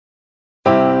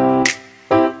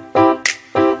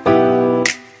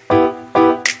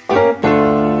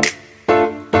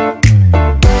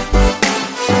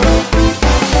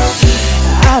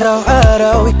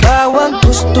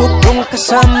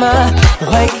kasama.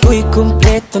 Buhay ko'y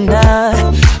kumpleto na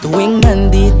tuwing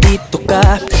nandito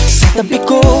ka sa tabi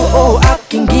ko, o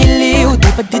aking giliw. Di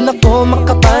pa din ako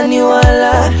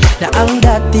makapaniwala na ang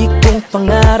dati kong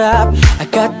pangarap ay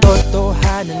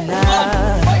katotohanan na.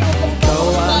 Ikaw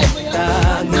ang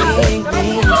tanging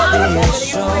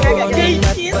inspirasyon, at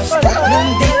basta't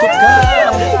nandito ka,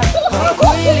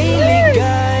 ako'y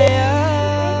liligaya.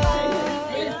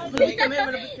 Malapit kami.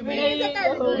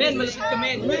 Men, malapit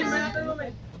kami.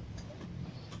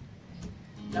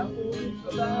 Lapuin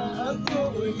ko lang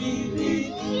ako'y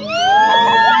bibig.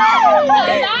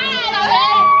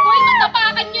 Uy,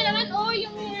 tatapakan nyo naman. Oh,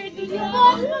 yung hairdo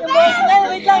nyo.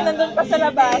 Wait lang, nandun pa sa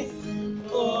labas.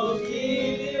 Oh,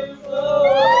 beautiful.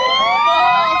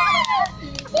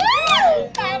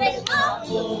 Taray mo.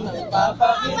 Kung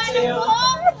nagpapakit sa'yo,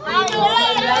 Ano?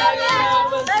 lagi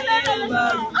napasin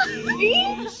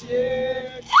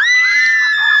mag-i-share.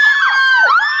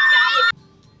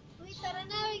 Uy, tara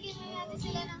na. Bigyan na natin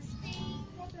sila ng steak.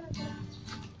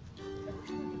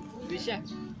 Bisya.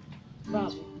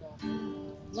 Bakit?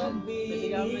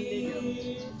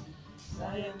 Magbihis.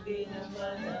 Sayang di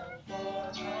naman ang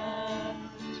forma.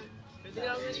 Pwede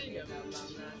ka maligaw.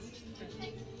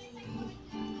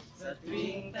 Sa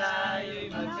tuwing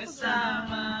tayo'y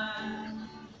magkasama,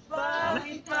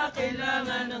 bakit pa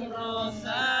kailangan ng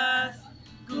rosas?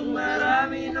 Kung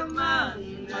marami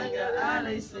namang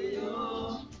nag-aalay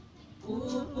sa'yo,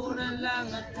 pupunan lang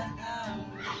at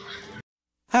aamin.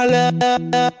 I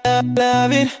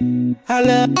love it, I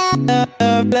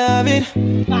love it,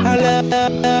 I love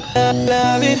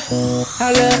it, I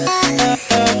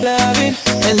love it,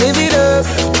 and live it up,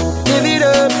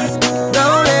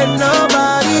 don't let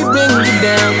nobody bring you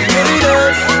down. Live it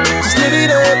up, just live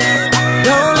it up,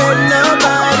 don't let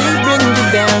nobody bring you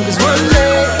down. 'Cause one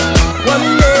day,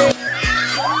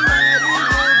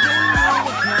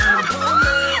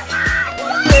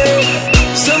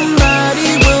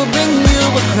 somebody will bring you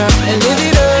a crown. And live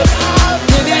it up,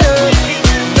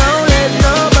 don't let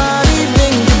nobody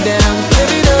bring you down.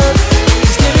 Live it up,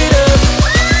 just live it up,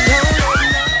 don't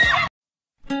let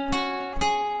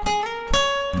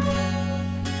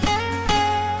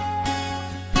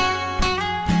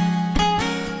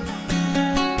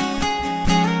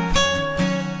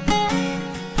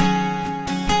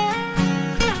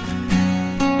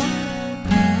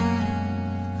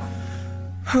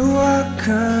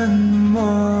hawakan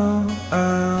mo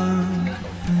ang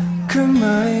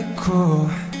kamay ko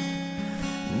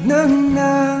nang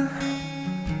napakaibig.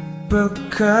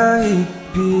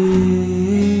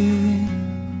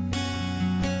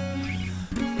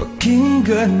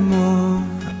 Pakinggan mo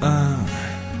ang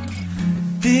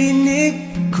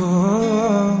tinig ko,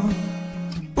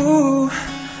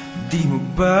 di mo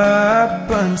ba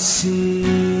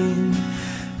pansin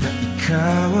na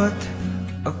ikaw at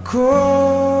ako,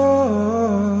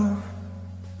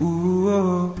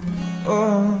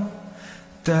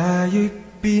 tayo'y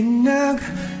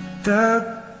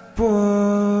pinagtagpo.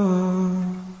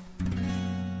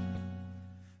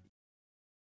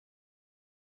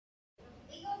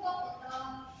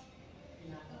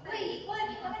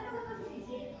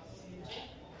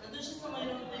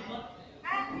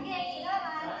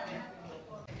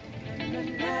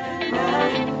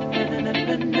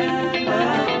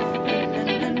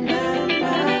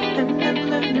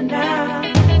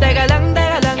 Teka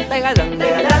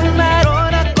lang,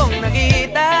 meron akong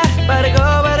nakita. Bargo,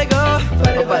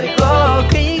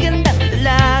 kay gandang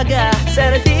dalaga.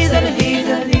 Sarali,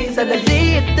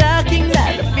 aking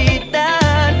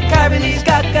lalapitan. Kabilis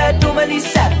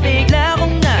kakatumalis at bigla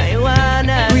kong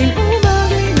naiwanan. Tuwing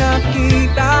umagay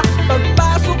nakita,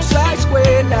 pagpasok sa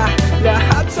eskwela,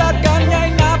 lahat sa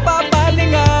kanya'y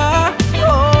napapalinga.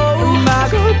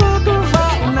 Umaga bago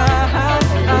maunahan,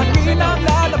 akin ang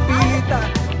lalapitan.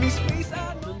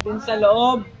 Dun sa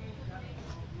loob.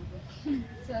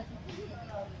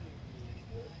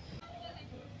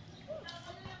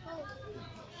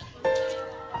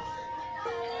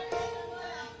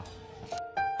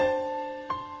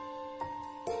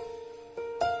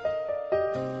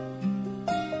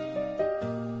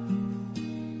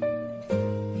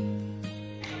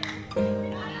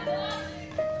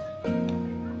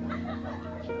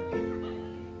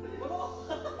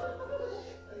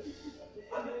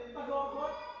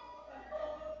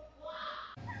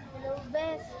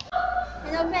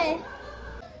 Hello, Be.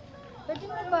 Pwede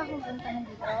mo ba akong puntahan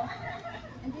dito?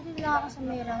 Nandito lang ako sa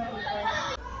Mayroong River.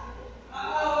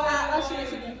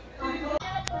 Sige.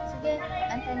 Sige,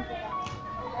 antayin kita.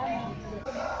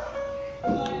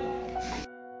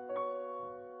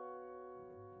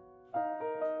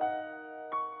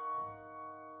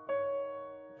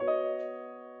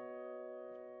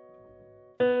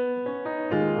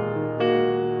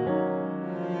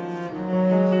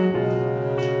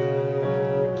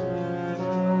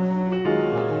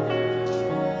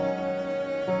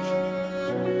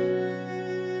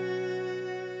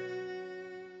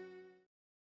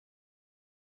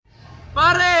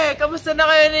 kamusta na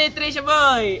kayo ni Trisha,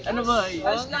 boy? Ano, boy?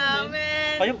 Ayos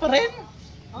namin. Kayo pa rin?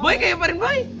 Boy, kayo pa rin,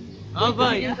 boy? Oh,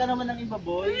 boy. Bigyan ka naman ng iba,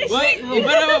 boy. Boy,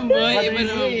 iba naman, boy. Iba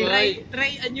naman, boy.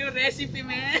 Try a new recipe,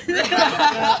 man.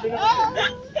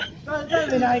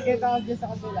 May nakikita ko dyan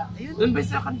sa kabila. Doon ba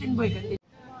sa kantin, boy? Kantin.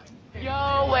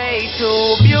 You're way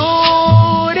too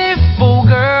beautiful,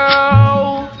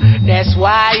 girl. That's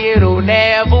why it'll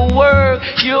never work.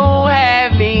 You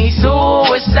have me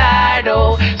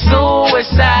suicidal,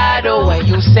 suicidal. When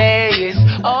you say it's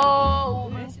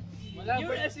over. New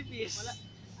recipes.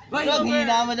 Boy, Bro,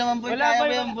 hihina mo naman, boy. Wala, Kaya boy.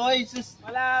 mo yan, boy. Sus.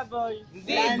 Wala, boy.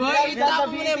 Hindi, boy. Itapon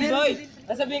mo na yan, boy.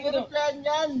 Sasabihin ko to. Plan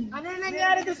yan. Ano yung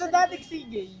nangyari doon sa dating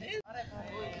CJ?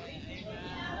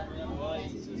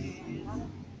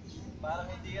 Parang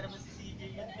hindi ka naman si CJ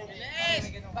yan.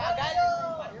 Bagal.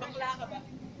 Bakla ka ba?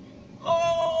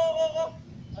 Oo.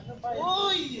 Ano ba yun?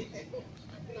 Uy!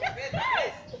 Happy birthday!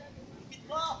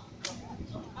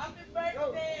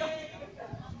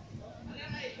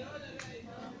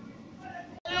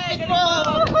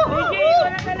 CJ,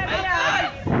 wala talaga yan.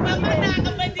 Mga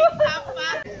nakabading tapa!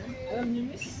 Alam niyo,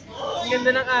 miss? Ang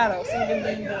ganda ng araw. Ang ganda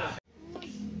yung daw.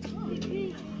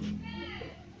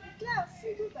 Class,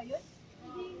 sige ba yun?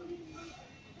 Hindi.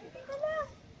 Teka lang.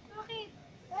 Bakit?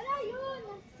 Wala yun.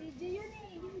 CJ yun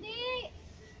eh. Hindi.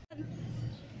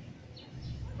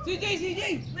 CJ!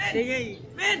 Man! CJ.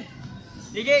 Man!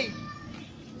 CJ.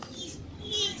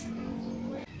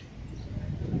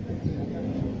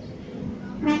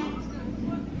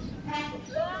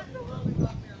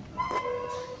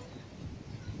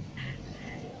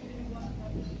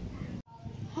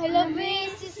 Hala, be,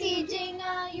 si CJ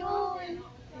nga yun.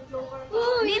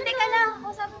 Uy, teka lang.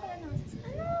 Kausapin ko lang. Ano,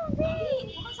 be?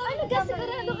 Ano ka?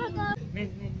 Sigurado ka ka? Men.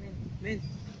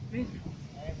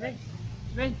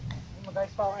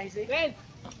 Mag-ayos pa ako kay CJ. Men.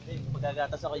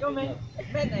 Magagatas ako Go, yun. men.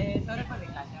 Men, sorry pa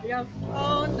rin.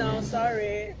 Oh, no,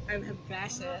 sorry. I have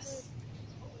glasses.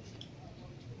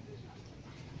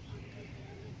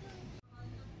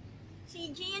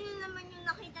 CJ, ano naman yung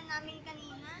nakita namin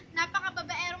kanina?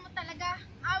 Napakababaero mo talaga.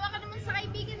 Awa ka naman sa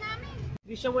kaibigan namin.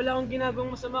 Hindi siya, wala akong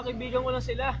ginagawang masama. Kaibigan ko lang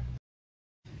sila.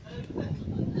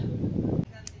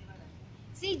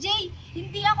 CJ,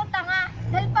 hindi ako tanga.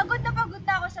 Dahil pagod na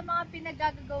ako sa mga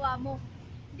pinagagagawa mo.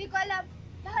 Hindi ko alam,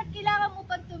 bakit kailangan mo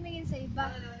pang tumingin sa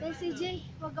iba? Dahil CJ,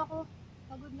 wag ako.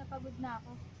 Pagod na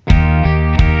ako.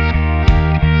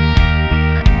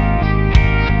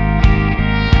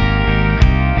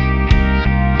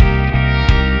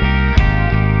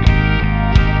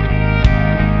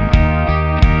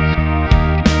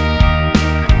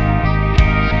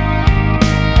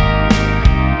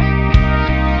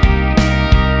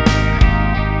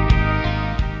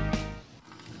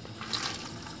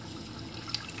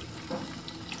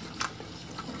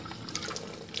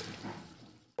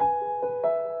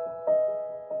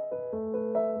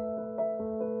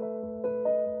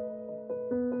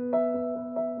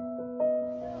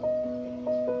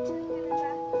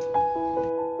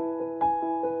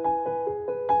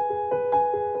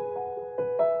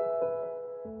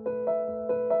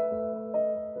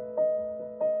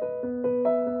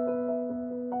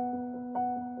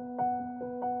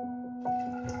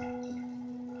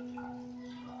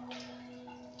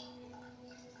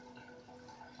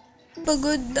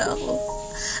 Pagod na ako.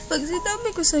 Pag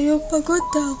sinabi ko sa'yo, pagod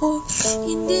na ako.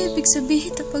 Hindi ibig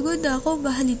sabihin na pagod na ako,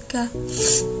 mahalin ka.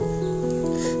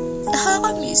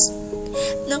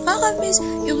 Nakakamiss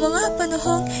yung mga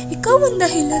panahong ikaw ang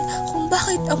dahilan kung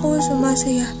bakit ako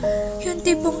sumasaya. Yung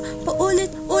tipong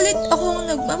paulit-ulit akong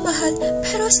nagmamahal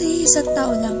pero sa isang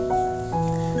tao lang.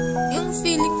 Yung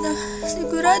feeling na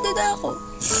sigurado na ako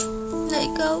na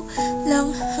ikaw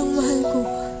lang ang mahal ko.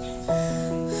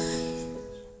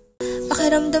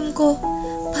 Pakiramdam ko,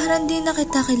 parang di na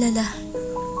kita kilala.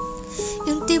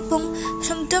 Yung tipong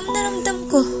ramdam na ramdam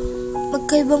ko,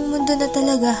 magkaibang mundo na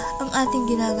talaga ang ating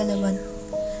ginagalawan.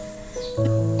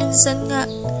 Minsan nga,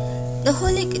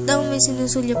 nahuli kitang may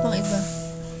sinusulya pang iba.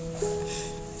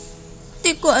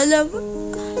 Di ko alam,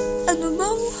 ano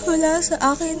bang wala sa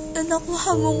akin na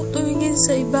nakuha mong tumingin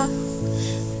sa iba.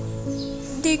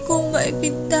 Di ko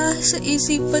maipinta sa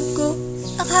isipan ko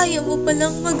na kaya mo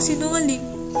palang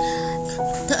magsinungaling.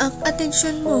 Na ang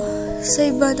atensyon mo sa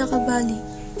iba nakabali.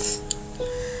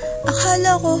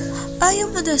 Akala ko ayaw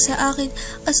mo na sa akin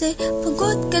kasi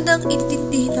pagod ka nang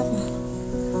intindihin ako.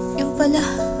 Yung pala,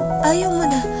 ayaw mo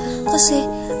na kasi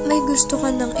may gusto ka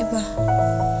ng iba.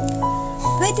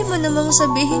 Pwede mo namang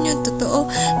sabihin yung totoo,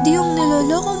 di yung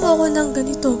niloloko mo ako ng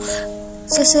ganito.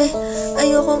 Kasi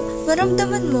ayokong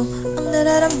maramdaman mo ang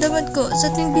nararamdaman ko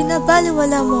sa tuwing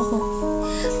binabaliwala mo ako.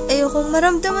 Ayoko kong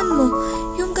maramdaman mo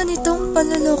yung ganitong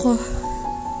panloloko.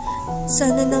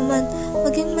 Sana naman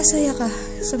maging masaya ka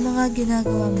sa mga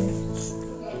ginagawa mo.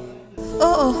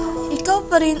 Oo, ikaw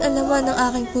pa rin ang laman ng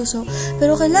aking puso,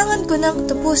 pero kailangan ko nang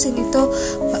tapusin ito.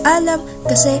 Paalam,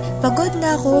 kasi pagod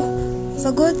na ako.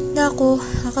 Pagod na ako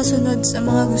kakasunod sa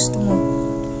mga gusto mo.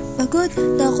 Pagod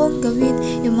na akong gawin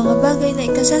yung mga bagay na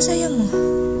ikasasaya mo.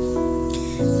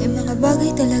 May mga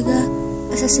bagay talaga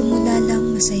na sa simula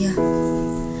lang masaya.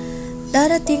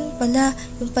 Darating pala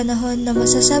yung panahon na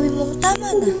masasabi mong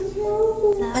tama na.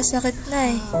 Masakit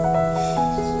na eh.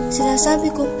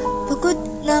 Sinasabi ko, pagod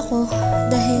na ako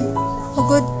dahil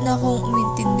pagod na akong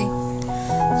umintindi.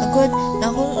 Pagod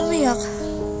na akong umiyak.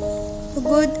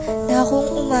 Pagod na akong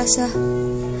umasa.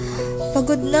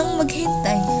 Pagod nang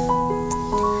maghintay.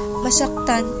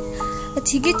 Masaktan. At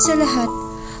higit sa lahat,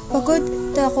 pagod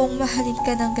na akong mahalin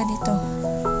ka ng ganito.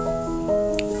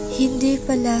 Hindi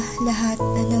pala lahat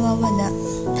na nawawala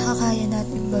nakakaya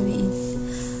natin bawiin.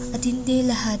 At hindi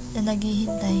lahat na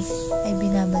naghihintay ay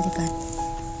binabalikan.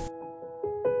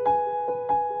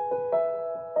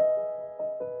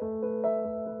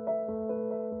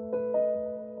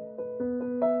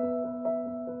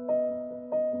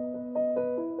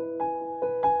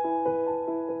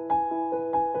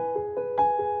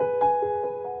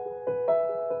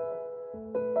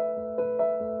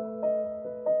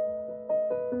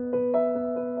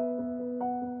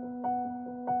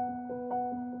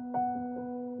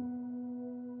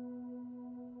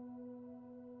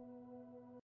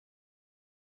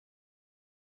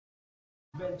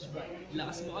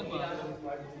 Lakas mo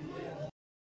agad.